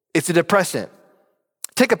 It's a depressant.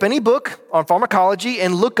 Take up any book on pharmacology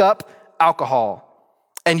and look up alcohol.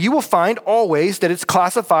 And you will find always that it's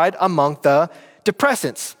classified among the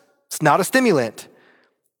depressants. It's not a stimulant.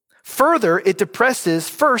 Further, it depresses,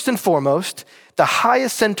 first and foremost, the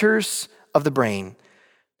highest centers of the brain.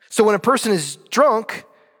 So when a person is drunk,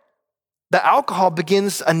 the alcohol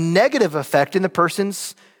begins a negative effect in the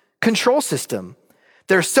person's control system,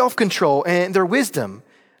 their self-control and their wisdom,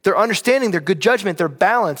 their understanding, their good judgment, their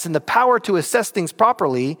balance, and the power to assess things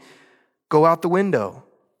properly go out the window.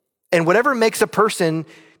 And whatever makes a person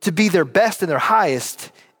to be their best and their highest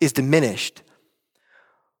is diminished.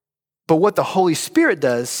 But what the Holy Spirit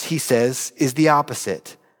does, he says, is the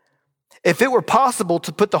opposite. If it were possible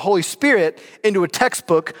to put the Holy Spirit into a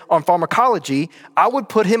textbook on pharmacology, I would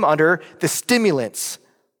put him under the stimulants,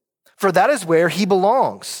 for that is where he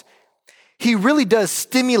belongs. He really does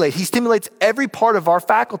stimulate. He stimulates every part of our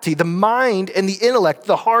faculty, the mind and the intellect,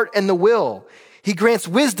 the heart and the will. He grants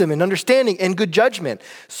wisdom and understanding and good judgment.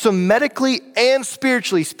 So medically and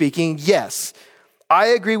spiritually speaking, yes, I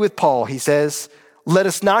agree with Paul. He says, let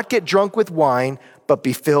us not get drunk with wine, but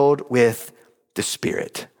be filled with the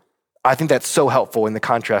Spirit. I think that's so helpful in the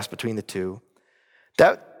contrast between the two.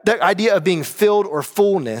 That idea of being filled or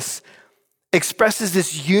fullness expresses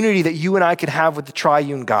this unity that you and I can have with the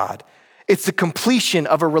triune God. It's the completion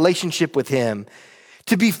of a relationship with him.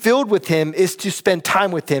 To be filled with him is to spend time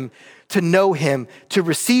with him, to know him, to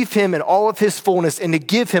receive him in all of his fullness, and to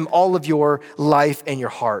give him all of your life and your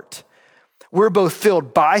heart. We're both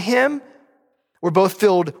filled by him, we're both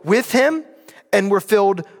filled with him, and we're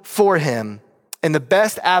filled for him. And the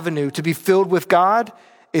best avenue to be filled with God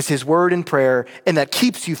is his word and prayer, and that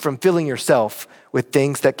keeps you from filling yourself with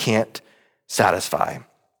things that can't satisfy.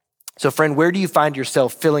 So friend, where do you find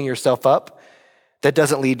yourself filling yourself up that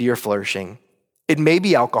doesn't lead to your flourishing? It may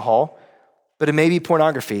be alcohol, but it may be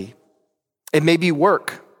pornography. It may be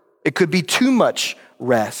work. It could be too much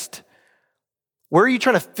rest. Where are you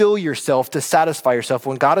trying to fill yourself to satisfy yourself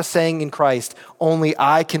when God is saying in Christ, only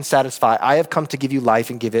I can satisfy. I have come to give you life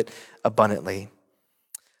and give it abundantly.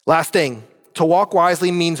 Last thing, to walk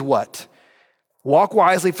wisely means what? Walk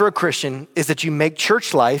wisely for a Christian is that you make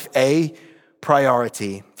church life a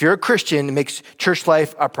priority. If you're a Christian, it makes church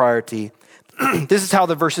life a priority. This is how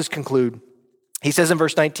the verses conclude. He says in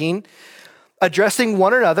verse 19, addressing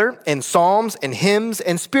one another in psalms and hymns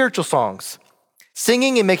and spiritual songs,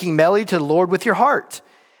 singing and making melody to the Lord with your heart,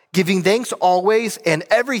 giving thanks always and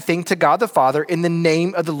everything to God the Father in the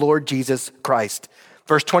name of the Lord Jesus Christ.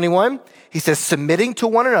 Verse 21, he says, submitting to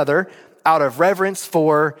one another out of reverence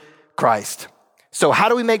for Christ. So how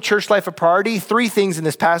do we make church life a priority? Three things in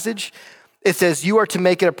this passage. It says you are to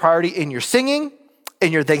make it a priority in your singing,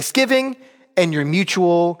 in your thanksgiving, and your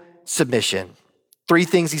mutual submission. 3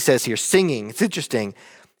 things he says here. Singing, it's interesting.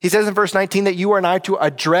 He says in verse 19 that you and I are to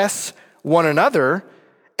address one another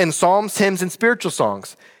in psalms, hymns, and spiritual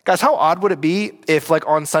songs. Guys, how odd would it be if like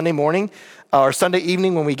on Sunday morning or Sunday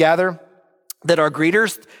evening when we gather, that our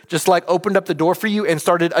greeters just like opened up the door for you and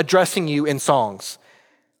started addressing you in songs?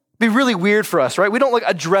 It'd be really weird for us, right? We don't like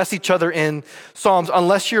address each other in psalms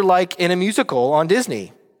unless you're like in a musical on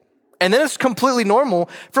Disney. And then it's completely normal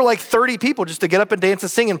for like 30 people just to get up and dance and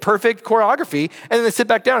sing in perfect choreography, and then they sit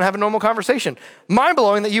back down and have a normal conversation.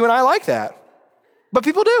 Mind-blowing that you and I like that. But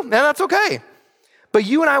people do, and that's okay. But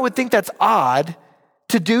you and I would think that's odd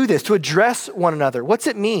to do this, to address one another. What's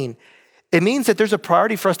it mean? It means that there's a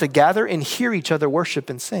priority for us to gather and hear each other worship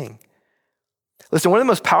and sing. Listen, one of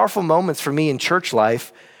the most powerful moments for me in church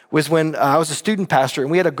life was when I was a student pastor and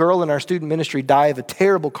we had a girl in our student ministry die of a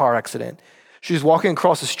terrible car accident. She was walking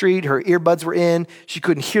across the street, her earbuds were in, she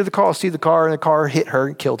couldn't hear the car or see the car, and the car hit her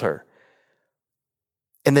and killed her.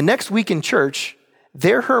 And the next week in church,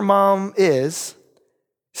 there her mom is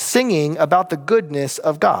singing about the goodness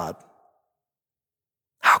of God.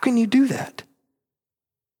 How can you do that?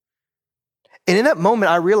 And in that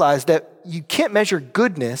moment, I realized that you can't measure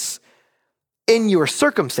goodness in your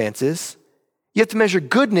circumstances. You have to measure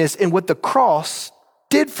goodness in what the cross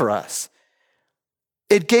did for us.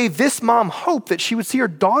 It gave this mom hope that she would see her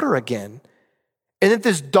daughter again, and that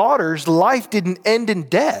this daughter's life didn't end in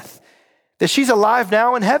death, that she's alive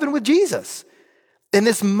now in heaven with Jesus. And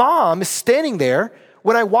this mom is standing there.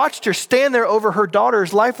 When I watched her stand there over her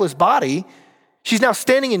daughter's lifeless body, she's now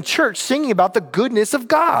standing in church singing about the goodness of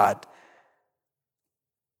God.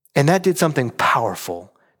 And that did something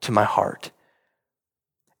powerful to my heart.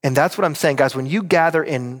 And that's what I'm saying, guys. When you gather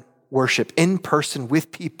in worship in person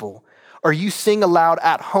with people, or you sing aloud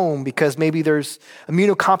at home because maybe there's a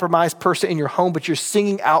immunocompromised person in your home, but you're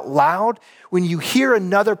singing out loud, when you hear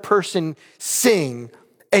another person sing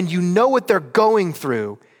and you know what they're going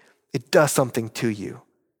through, it does something to you.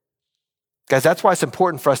 Guys, that's why it's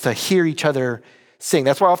important for us to hear each other sing.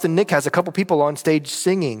 That's why often Nick has a couple people on stage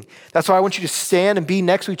singing. That's why I want you to stand and be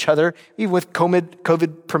next to each other, even with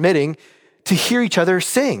COVID permitting, to hear each other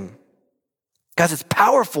sing. Guys, it's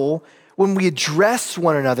powerful when we address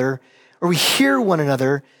one another or we hear one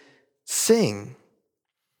another sing.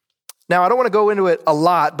 Now, I don't want to go into it a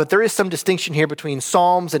lot, but there is some distinction here between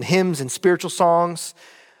psalms and hymns and spiritual songs.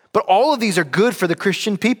 But all of these are good for the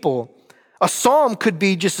Christian people. A psalm could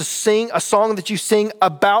be just a song that you sing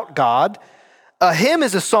about God. A hymn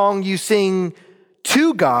is a song you sing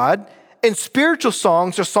to God. And spiritual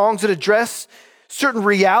songs are songs that address certain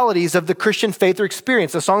realities of the Christian faith or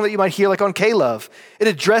experience. A song that you might hear like on K-Love. It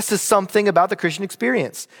addresses something about the Christian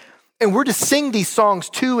experience. And we're to sing these songs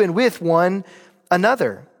to and with one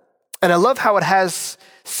another. And I love how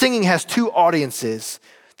singing has 2 audiences.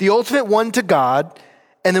 The ultimate one to God,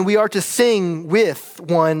 and then we are to sing with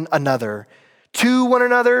one another. To one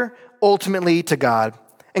another, ultimately to God.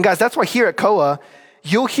 And guys, that's why here at Koa,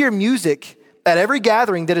 you'll hear music at every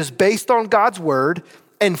gathering that is based on God's word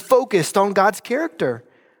and focused on God's character.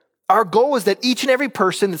 Our goal is that each and every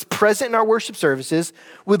person that's present in our worship services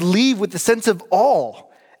would leave with a sense of awe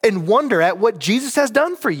and wonder at what Jesus has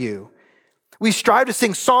done for you. We strive to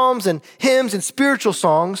sing psalms and hymns and spiritual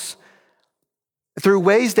songs through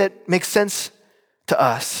ways that make sense to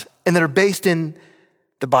us and that are based in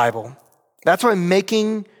the Bible. That's why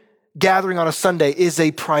gathering on a Sunday is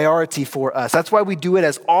a priority for us. That's why we do it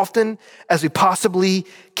as often as we possibly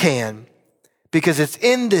can, because it's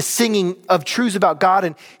in the singing of truths about God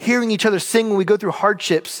and hearing each other sing when we go through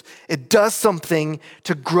hardships. It does something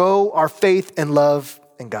to grow our faith and love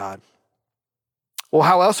in God. Well,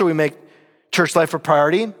 how else do we make church life a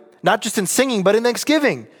priority? Not just in singing, but in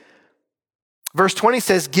thanksgiving. Verse 20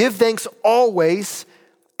 says, give thanks always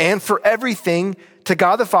and for everything to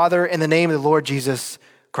God the Father in the name of the Lord Jesus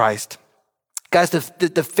Christ. Guys,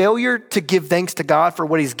 the failure to give thanks to God for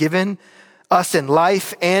what he's given us in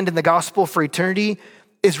life and in the gospel for eternity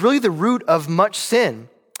is really the root of much sin.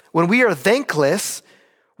 When we are thankless,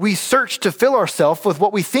 we search to fill ourselves with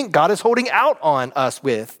what we think God is holding out on us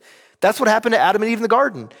with. That's what happened to Adam and Eve in the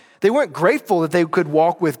garden. They weren't grateful that they could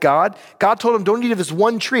walk with God. God told them, don't eat of this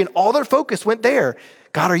one tree, and all their focus went there.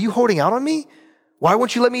 God, are you holding out on me? Why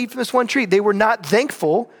won't you let me eat from this one tree? They were not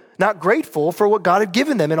thankful, not grateful for what God had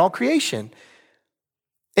given them in all creation.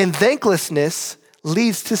 And thanklessness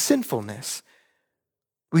leads to sinfulness.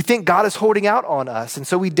 We think God is holding out on us, and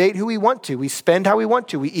so we date who we want to. We spend how we want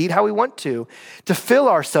to. We eat how we want to fill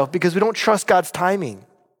ourselves because we don't trust God's timing.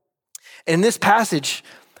 And in this passage,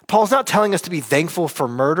 Paul's not telling us to be thankful for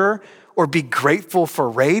murder or be grateful for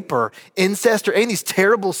rape or incest or any of these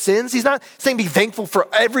terrible sins. He's not saying be thankful for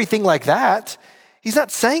everything like that. He's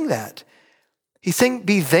not saying that. He's saying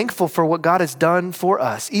be thankful for what God has done for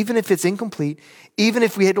us, even if it's incomplete, even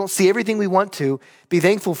if we don't see everything we want to. Be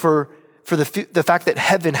thankful for the fact that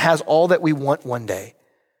heaven has all that we want one day.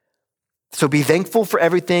 So be thankful for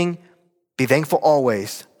everything. Be thankful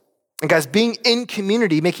always. And guys, being in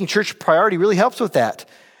community, making church a priority really helps with that.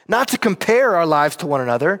 Not to compare our lives to one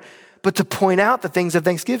another, but to point out the things of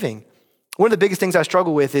thanksgiving. One of the biggest things I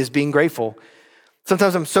struggle with is being grateful.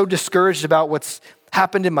 Sometimes I'm so discouraged about what's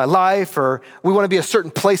happened in my life, or we want to be a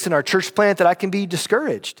certain place in our church plant that I can be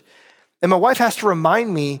discouraged. And my wife has to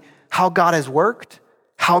remind me how God has worked,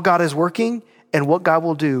 how God is working, and what God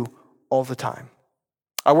will do all the time.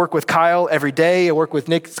 I work with Kyle every day. I work with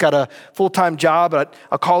Nick. He's got a full-time job, but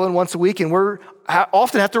I call in once a week, and we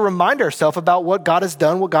often have to remind ourselves about what God has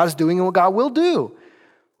done, what God is doing, and what God will do.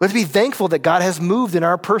 Let's be thankful that God has moved in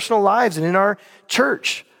our personal lives and in our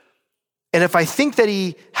church. And if I think that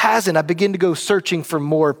he hasn't, I begin to go searching for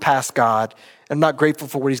more past God. I'm not grateful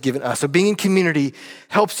for what he's given us. So being in community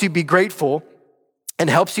helps you be grateful and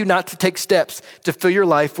helps you not to take steps to fill your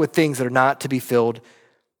life with things that are not to be filled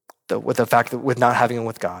with the fact that with not having them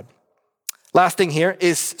with God. Last thing here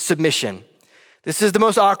is submission. This is the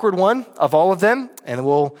most awkward one of all of them, and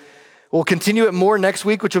we'll continue it more next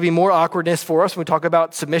week, which will be more awkwardness for us when we talk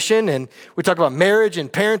about submission and we talk about marriage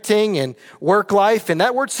and parenting and work life. And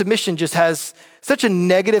that word submission just has such a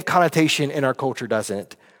negative connotation in our culture, doesn't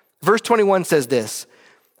it? Verse 21 says this: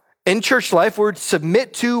 in church life, we're to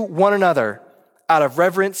submit to one another out of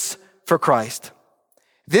reverence for Christ.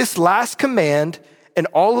 This last command and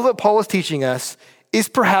all of what Paul is teaching us is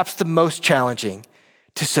perhaps the most challenging.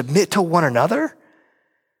 To submit to one another?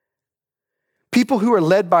 People who are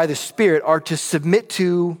led by the Spirit are to submit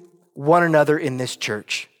to one another in this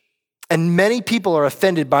church. And many people are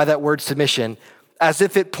offended by that word submission, as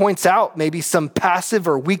if it points out maybe some passive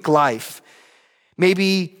or weak life.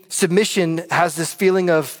 Maybe submission has this feeling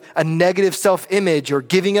of a negative self-image or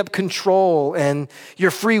giving up control and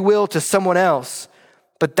your free will to someone else.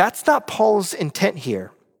 But that's not Paul's intent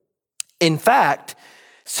here. In fact,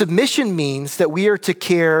 submission means that we are to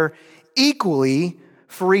care equally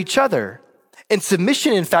for each other. And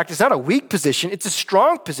submission, in fact, is not a weak position, it's a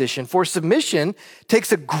strong position. For submission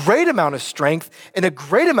takes a great amount of strength and a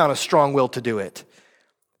great amount of strong will to do it.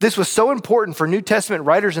 This was so important for New Testament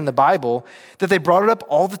writers in the Bible that they brought it up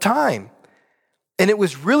all the time. And it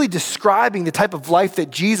was really describing the type of life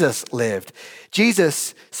that Jesus lived.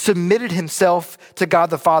 Jesus submitted himself to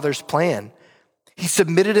God the Father's plan. He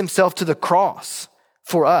submitted himself to the cross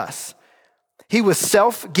for us. He was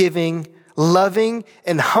self-giving, loving,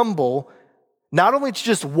 and humble, not only to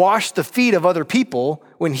just wash the feet of other people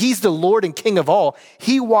when he's the Lord and King of all.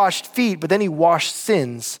 He washed feet, but then he washed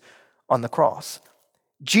sins on the cross.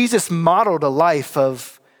 Jesus modeled a life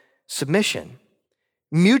of submission.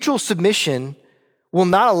 Mutual submission will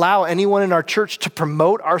not allow anyone in our church to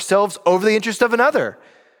promote ourselves over the interest of another,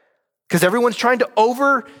 because everyone's trying to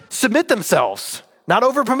over-submit themselves, not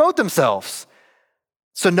over-promote themselves.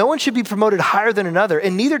 So no one should be promoted higher than another,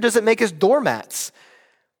 and neither does it make us doormats,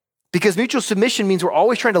 because mutual submission means we're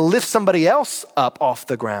always trying to lift somebody else up off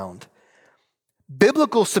the ground.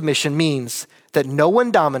 Biblical submission means that no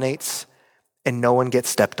one dominates and no one gets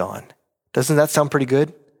stepped on. Doesn't that sound pretty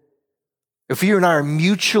good? If you and I are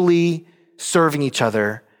mutually serving each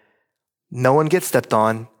other, no one gets stepped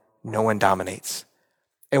on, no one dominates.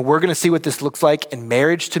 And we're going to see what this looks like in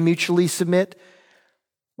marriage to mutually submit,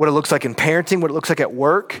 what it looks like in parenting, what it looks like at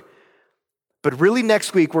work. But really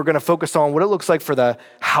next week, we're going to focus on what it looks like for the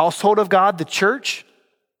household of God, the church,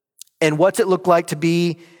 and what's it look like to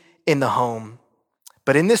be in the home.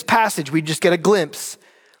 But in this passage, we just get a glimpse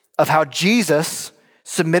of how Jesus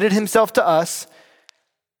submitted himself to us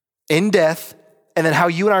in death, and then how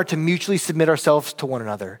you and I are to mutually submit ourselves to one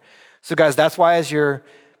another. So guys, that's why as your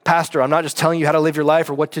pastor, I'm not just telling you how to live your life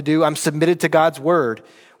or what to do. I'm submitted to God's word.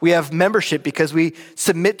 We have membership because we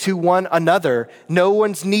submit to one another. No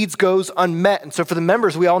one's needs goes unmet. And so for the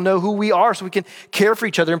members, we all know who we are so we can care for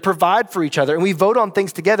each other and provide for each other. And we vote on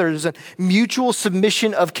things together. There's a mutual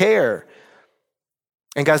submission of care.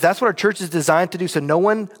 And guys, that's what our church is designed to do. So no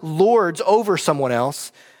one lords over someone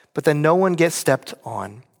else, but then no one gets stepped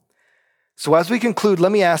on. So as we conclude,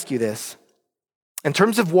 let me ask you this. In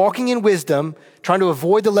terms of walking in wisdom, trying to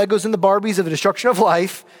avoid the Legos and the Barbies of the destruction of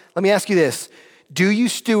life, let me ask you this. Do you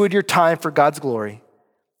steward your time for God's glory?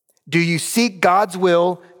 Do you seek God's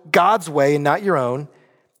will, God's way, and not your own?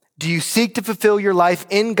 Do you seek to fulfill your life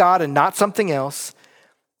in God and not something else?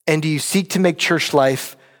 And do you seek to make church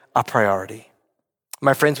life a priority.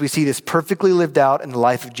 My friends, we see this perfectly lived out in the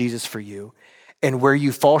life of Jesus for you. And where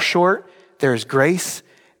you fall short, there is grace,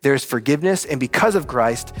 there's forgiveness, and because of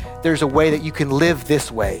Christ, there's a way that you can live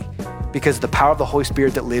this way because of the power of the Holy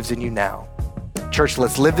Spirit that lives in you now. Church,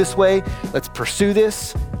 let's live this way. Let's pursue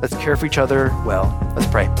this. Let's care for each other well. Let's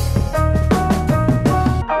pray.